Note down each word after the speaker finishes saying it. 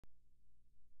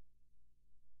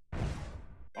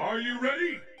Are you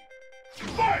ready?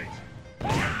 Fight!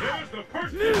 There's the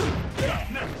first hit. Up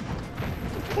next.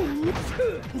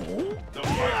 The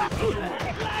fight is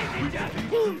underway. We just need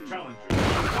two challengers.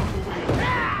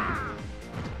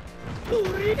 Walk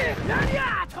away and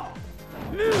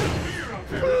fear out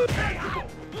there is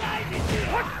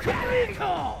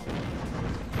tangible.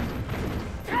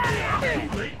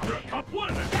 Too late for a top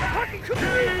one attack.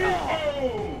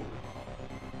 KO!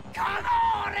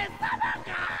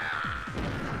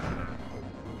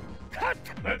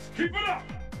 Let's keep it up!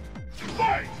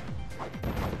 Fight!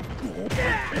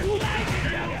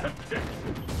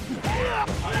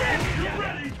 You're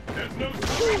ready! There's no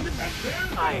time! And there's the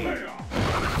payoff!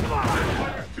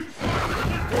 There's two sides to that!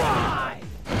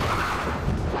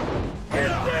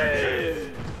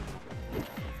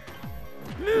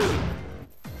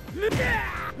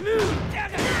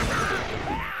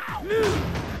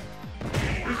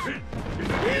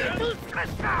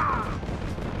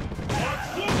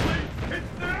 Absolutely!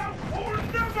 It's now or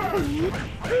never!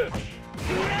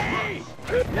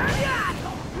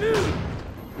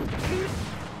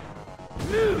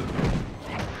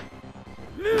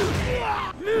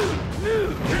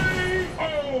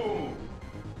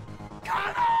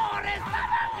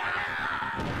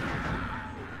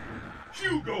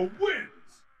 Hugo wins!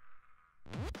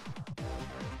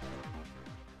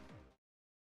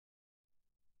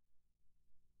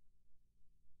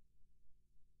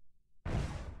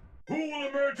 Who will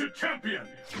emerge a champion?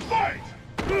 Fight!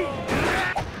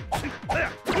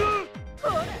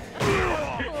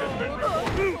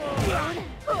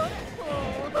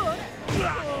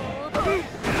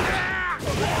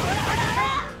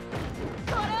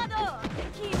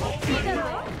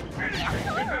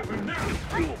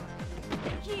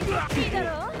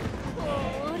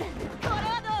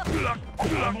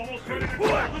 I'm almost ready to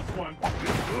try this one.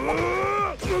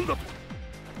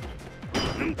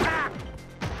 Attack!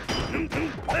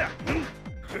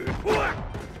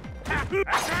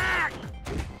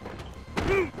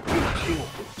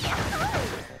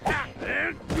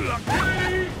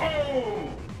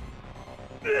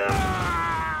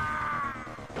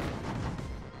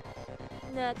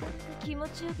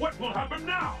 What will happen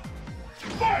now?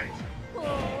 Fight!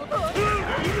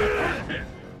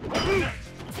 What's next?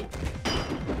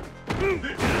 This is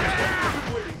what I've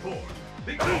been waiting for.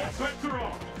 The all sets are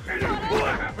on. And what will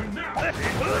happen now?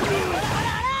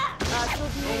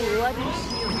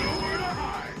 Nowhere to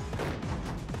hide.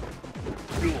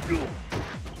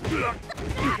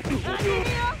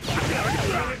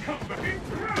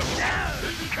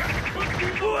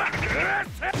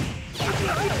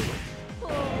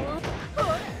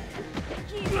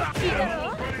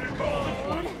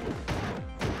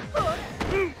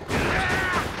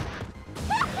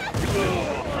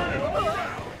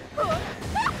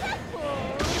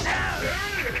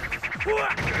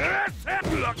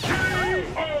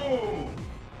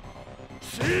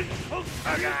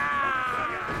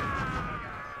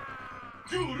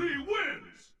 Juri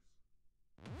wins!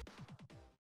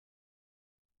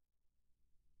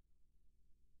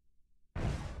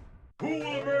 Who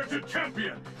will emerge a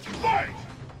champion? Fight!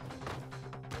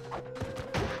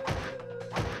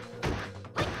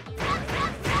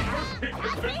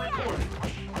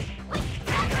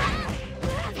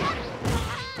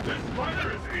 This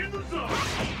fighter is in the zone!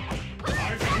 I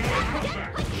see more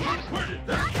comeback! Where did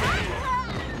that come from?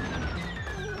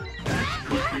 This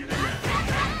could be the end!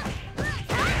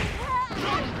 No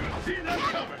good! See that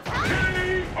coming!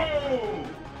 KO!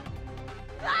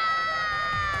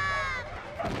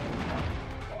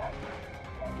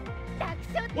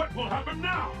 What will happen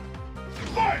now?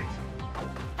 Fight!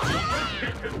 The first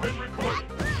hit has been recorded!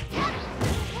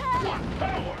 What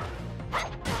power!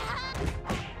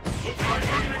 Looks like I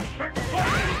can expect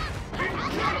fire!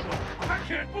 Incredible! I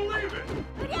can't believe it!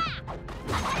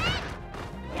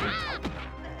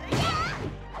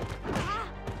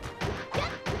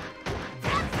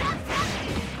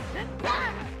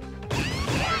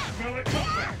 I smell a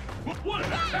comeback! What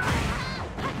an attack!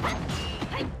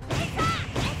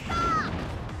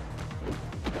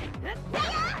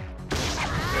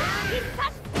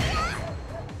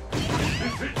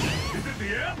 Is it the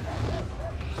end?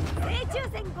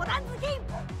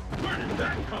 Where did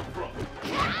that come from?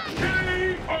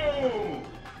 KO!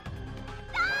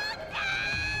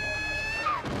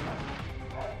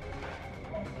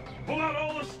 Pull out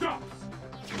all the stops!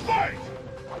 Fight!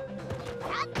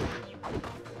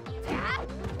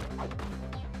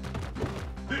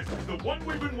 This is the one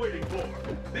we've been waiting for!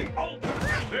 The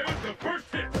ultimate! There's the first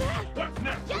hit! What's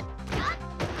next?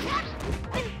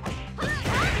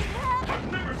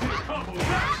 I've never seen a combo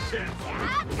that intense!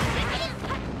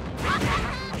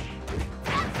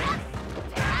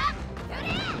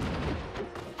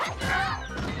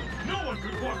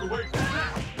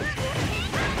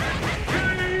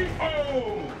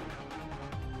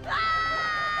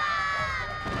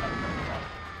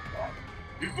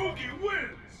 Ibuki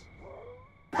wins!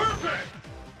 Perfect!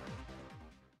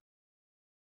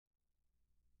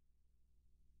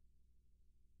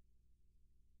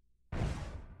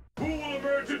 Who will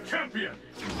emerge a champion?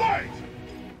 Fight!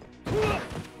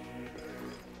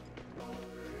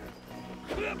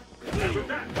 And with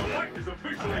that, the fight is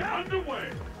officially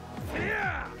underway!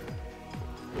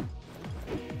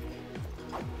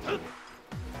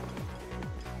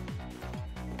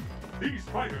 These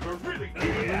fighters are really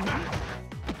evenly matched!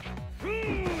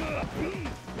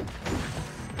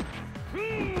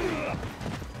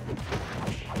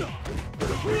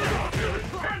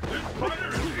 And this fighter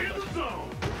is in the zone!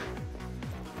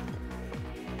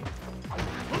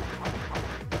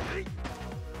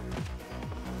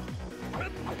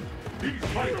 These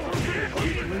fighters are really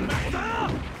evenly matched!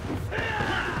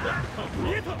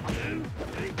 Where did that come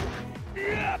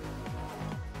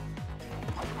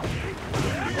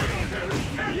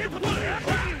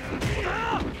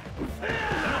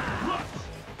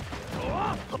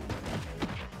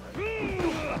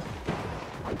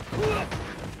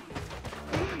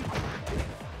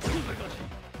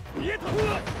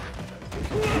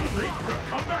from?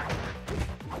 Come back!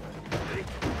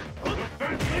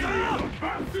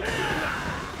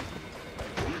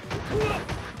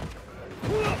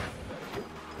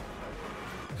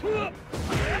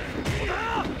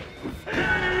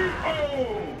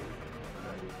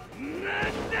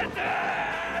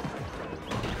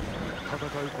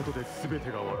 The FenTamu is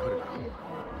about to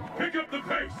pick up the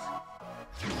pace!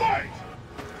 Fight!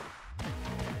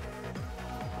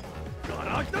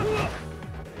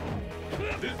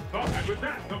 And with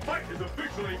that, the fight is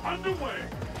officially underway!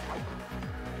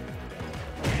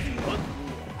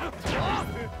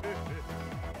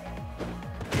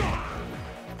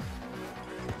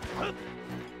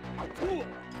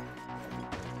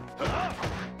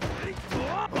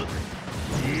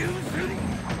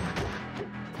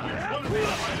 One of these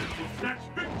fighters will snatch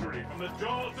victory from the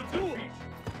jaws of defeat!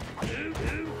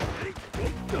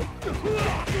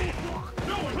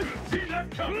 No one could see that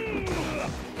coming!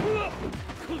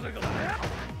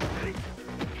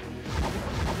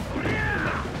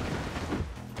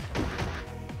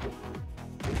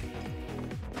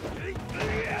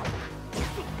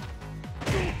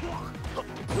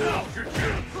 Now's your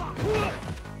chance!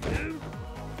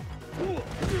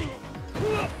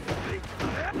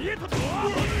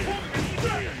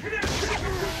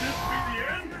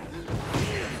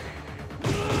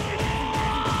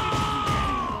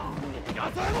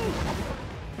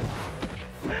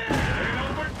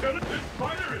 This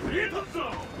fighter is in the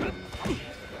zone!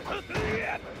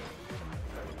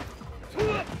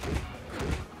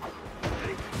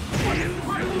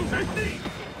 Final technique!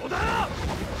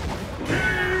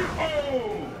 KO!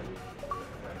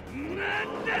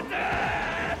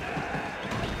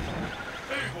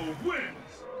 Abel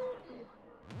wins!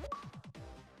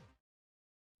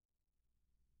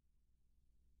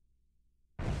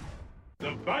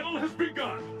 The battle has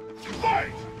begun!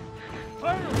 Fight!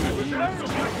 And with that, the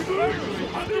fight is officially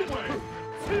underway!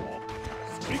 The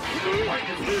fight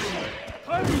is underway!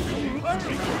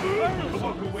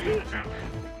 Walk away the champion!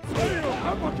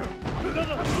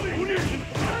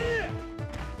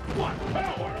 What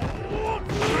power!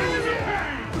 Bring the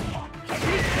pain!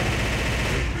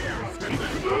 Fear of this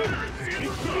fighter is in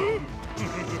the zone!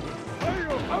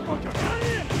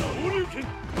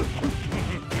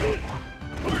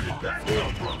 Where did that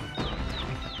come from?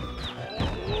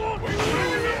 We're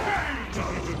bringing the pain!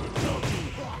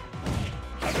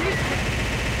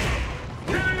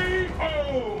 KO!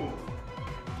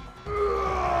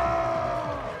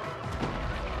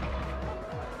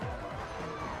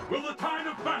 Will the tide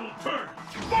of battle turn?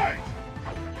 Fight!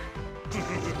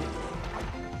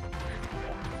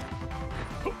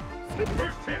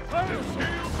 First hit, the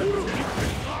scales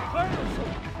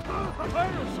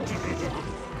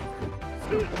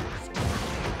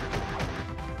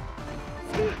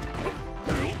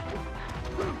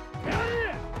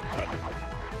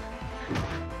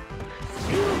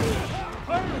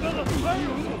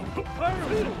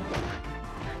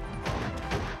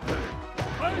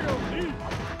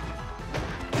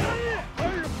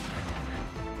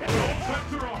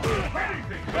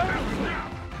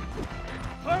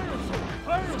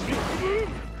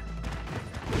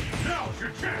now's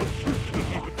your chance!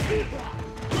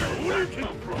 Where did that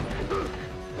come from?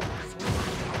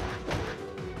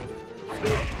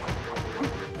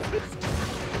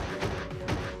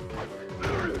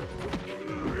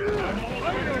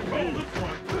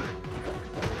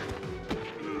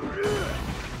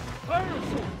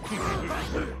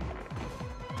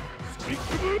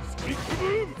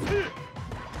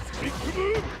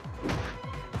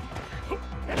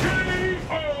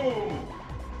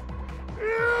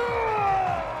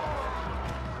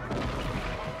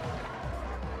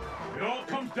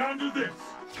 this!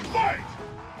 Fight!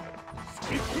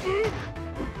 There's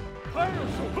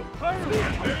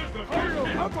the first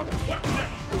hit!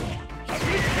 What's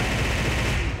next?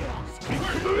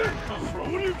 Where did that come from?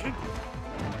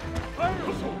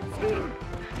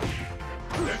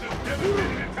 There's a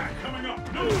devastating attack coming up!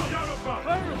 No doubt about it!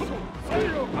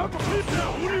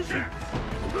 Now, one chance!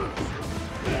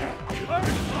 Where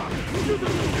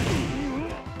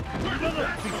did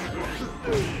that come from?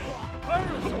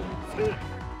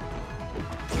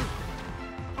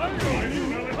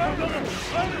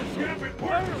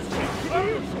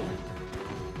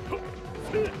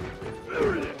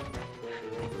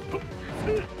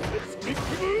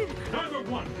 Neither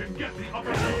one can get the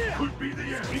upper hand. Could be the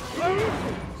end.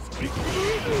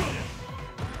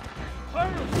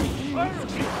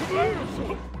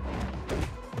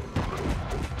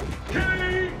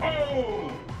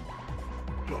 KO!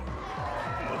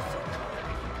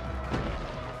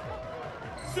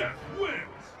 Seth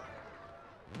wins!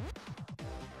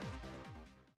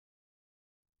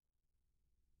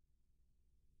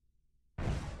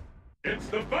 It's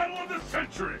the battle of the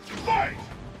century! Fight!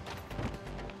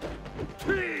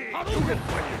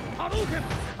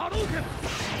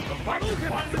 The fight is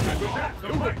finally set. The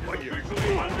fight is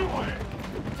officially underway!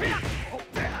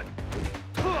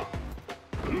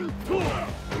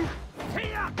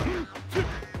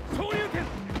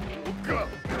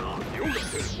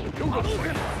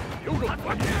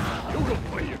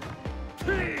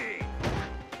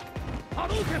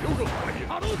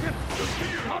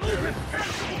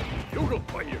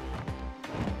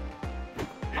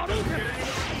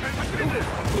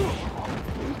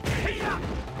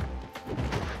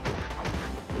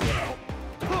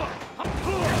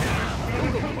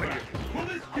 Will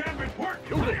this gambit work?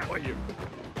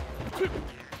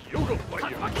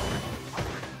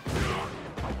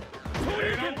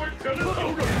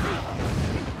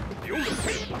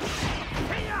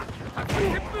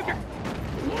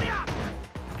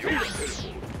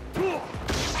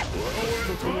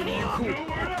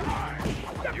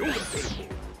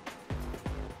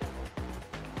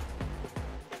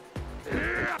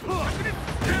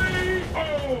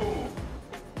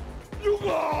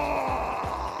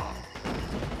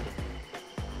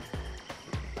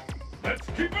 Let's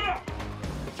keep it up!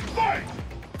 Fight!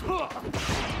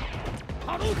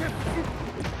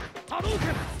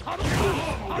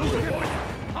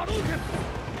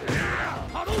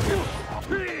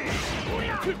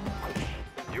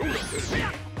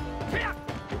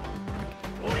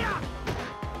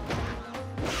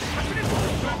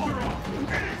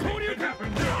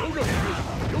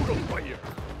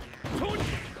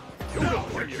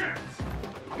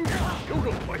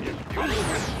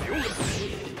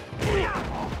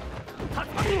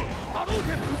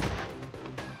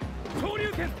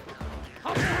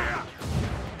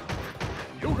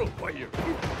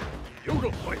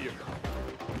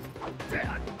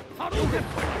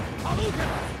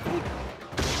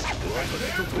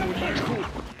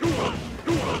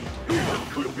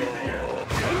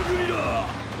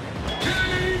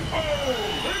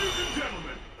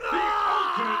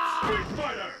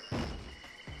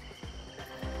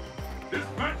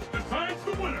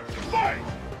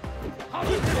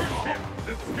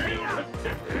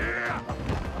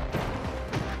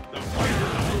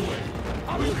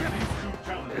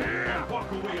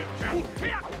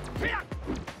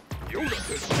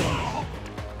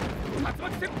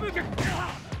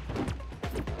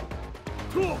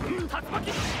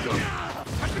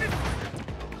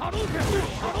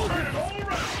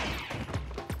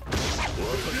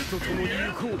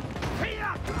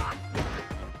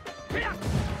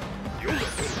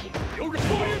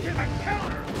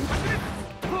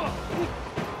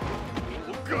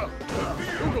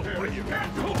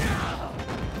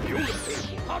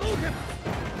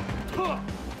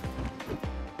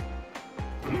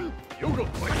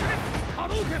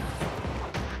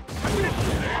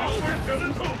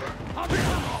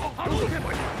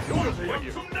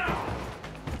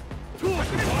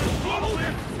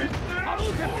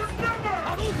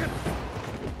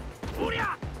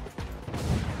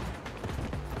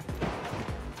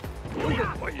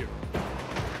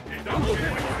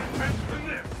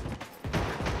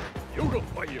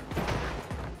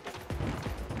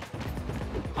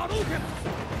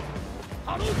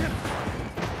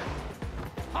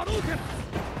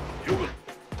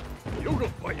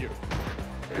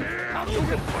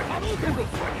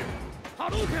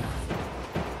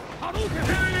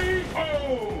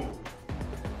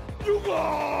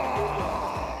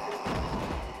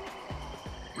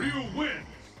 Ryu wins!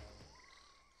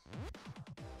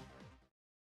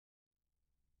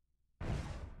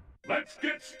 Let's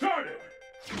get started!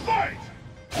 Fight!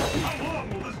 How long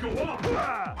will this go on?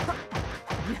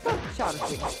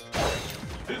 Syouryuu.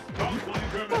 This bout will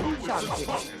determine who is the strongest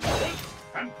once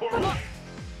and for all.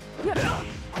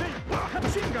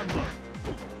 Machine gun blow.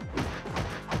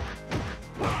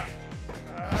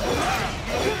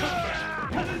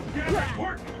 Will this gambit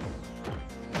work?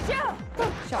 Syouryuu.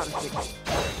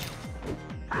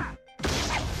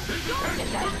 This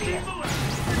attack could be the last.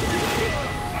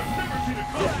 I've never seen a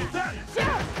combo that is.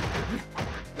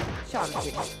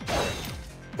 Syouryuu.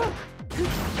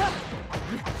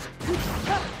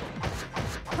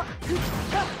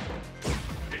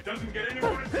 It doesn't get any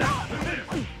more intense than this.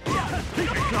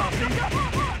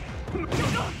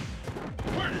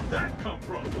 Where did that come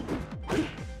from?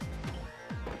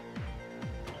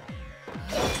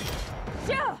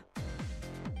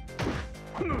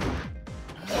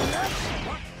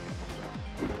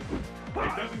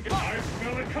 It doesn't get. I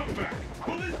smell a comeback.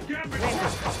 Will this gambit work?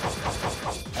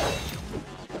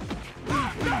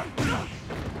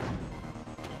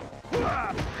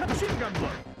 Machine gun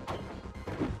blow.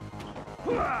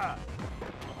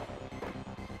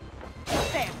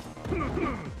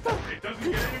 It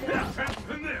doesn't get any more intense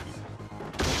than this.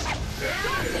 There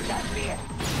it is.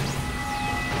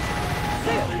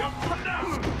 Only up for now.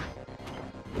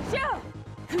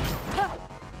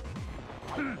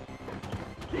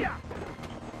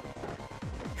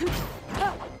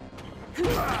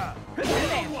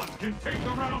 No one can take the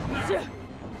round now.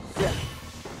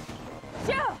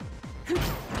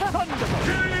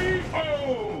 K.O.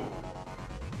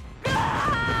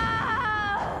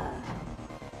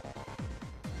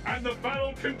 And the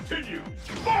battle continues.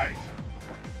 Fight!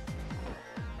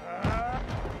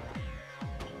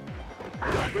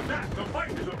 And with that, the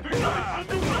fight is officially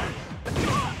underway.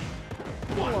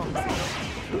 One battle.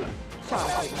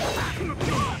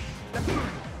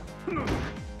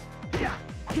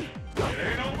 It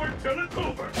ain't over till it's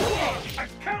over. A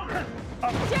counter.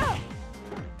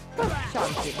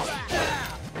 Syouryuu.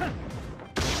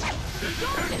 This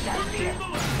attack could be the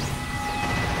last.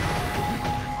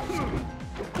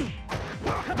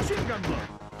 Machine gun blow.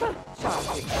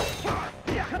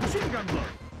 Syouryuu. Machine gun blow.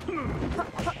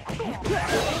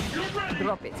 You're ready.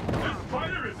 Drop it. This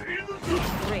fighter is in the zone.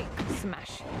 Break.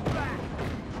 Smash.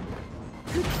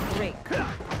 Break.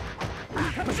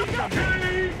 Machine gun blow.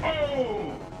 K.O.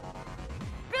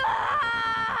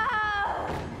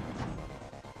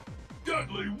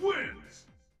 Dudley wins.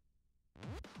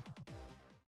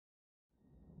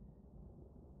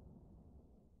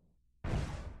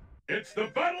 It's the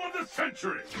battle of the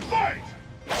century. Fight!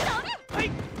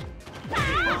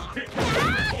 First kick to the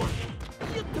portion.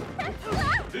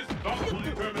 This bout will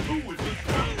determine who is the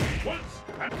strongest once,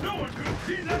 and no one could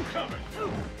see that coming.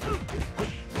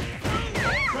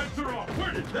 Sets her off.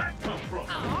 Where did that come from?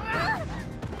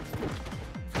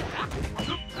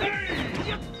 The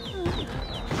pain!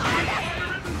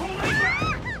 Fire isn't holding back.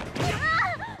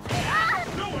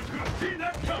 No one could see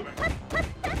that coming. I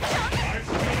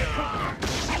smell it coming.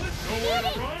 Nowhere to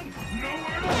run,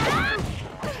 nowhere to run.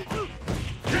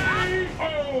 K.O.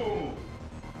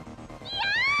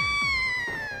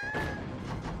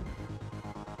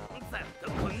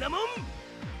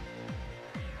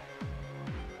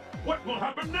 What will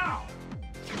happen now?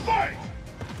 Fight!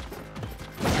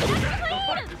 The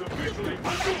fight is officially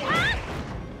underway.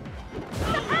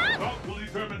 The bout will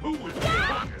determine who is the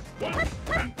strongest once,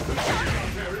 and the figure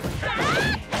out there is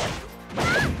K.O.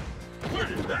 Where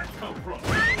did that come from?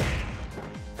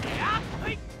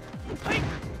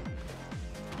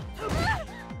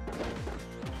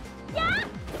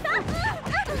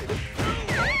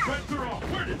 Spencer off.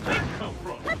 Where did that come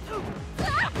from?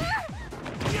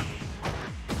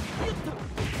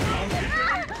 I'll give you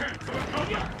a chance of a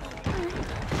comeback.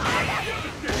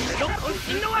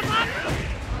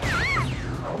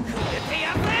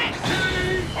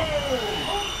 K.O.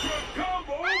 Ultra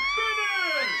Combo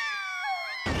Finish!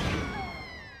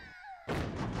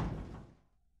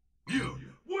 Yoon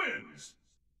wins!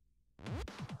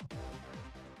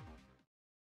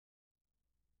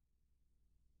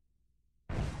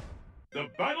 The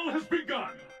battle has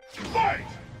begun! Fight!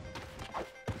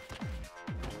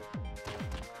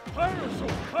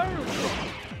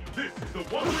 This is the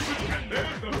one, and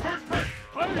there's the first hit!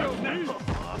 What's next?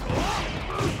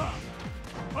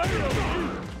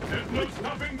 There's no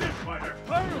stopping this fighter!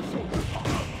 Where did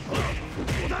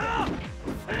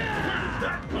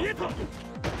that come from?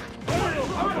 What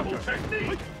incredible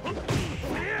technique!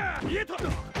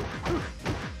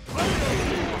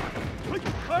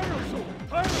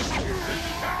 This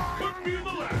attack could be the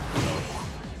last!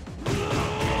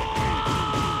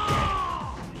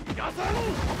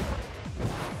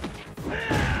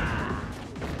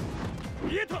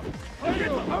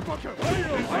 Is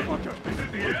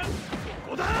it the end?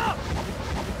 What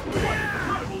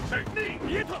incredible technique!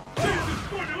 This is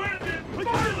going to end in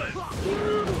violence!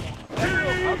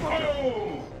 K.O.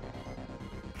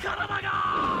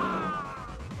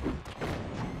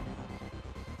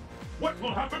 What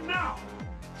will happen now?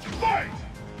 Fight!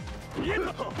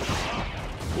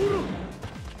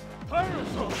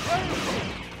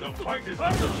 The fight is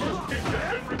on the first kick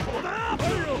has been recorded.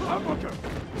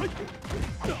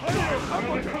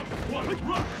 One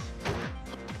rush!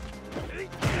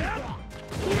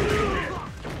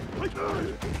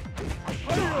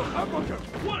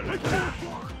 One attack!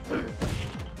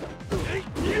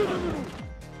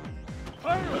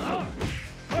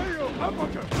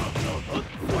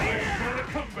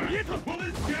 Will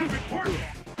this damage work?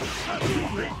 Too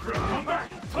late for a comeback!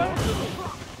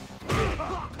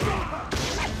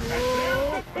 And there's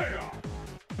the payoff!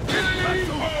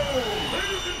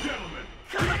 Ladies and gentlemen,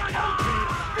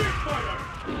 Big Fighter!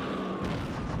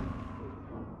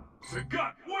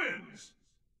 Sagat wins!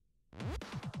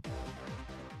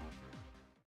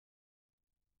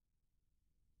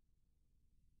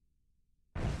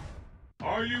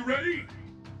 Are you ready?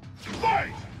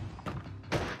 Fight!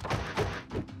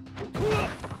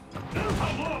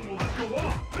 How long will this go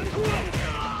on?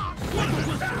 What an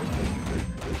attack!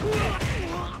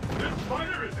 This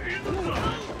fighter is in the zone!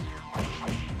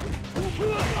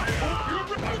 I hope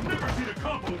you're... I've never seen a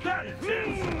combo that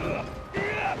intense!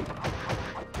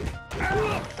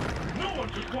 No one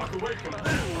should walk away from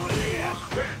this!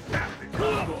 Fantastic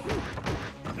combo!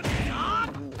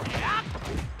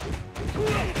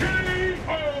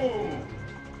 K.O.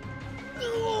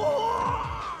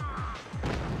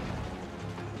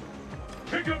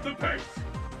 Pick up the pace!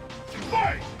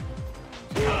 Fight!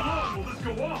 How long will this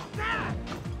go on?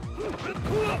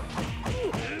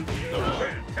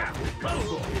 Fantastic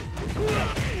combo!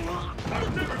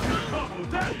 I've never seen a combo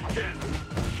that intense!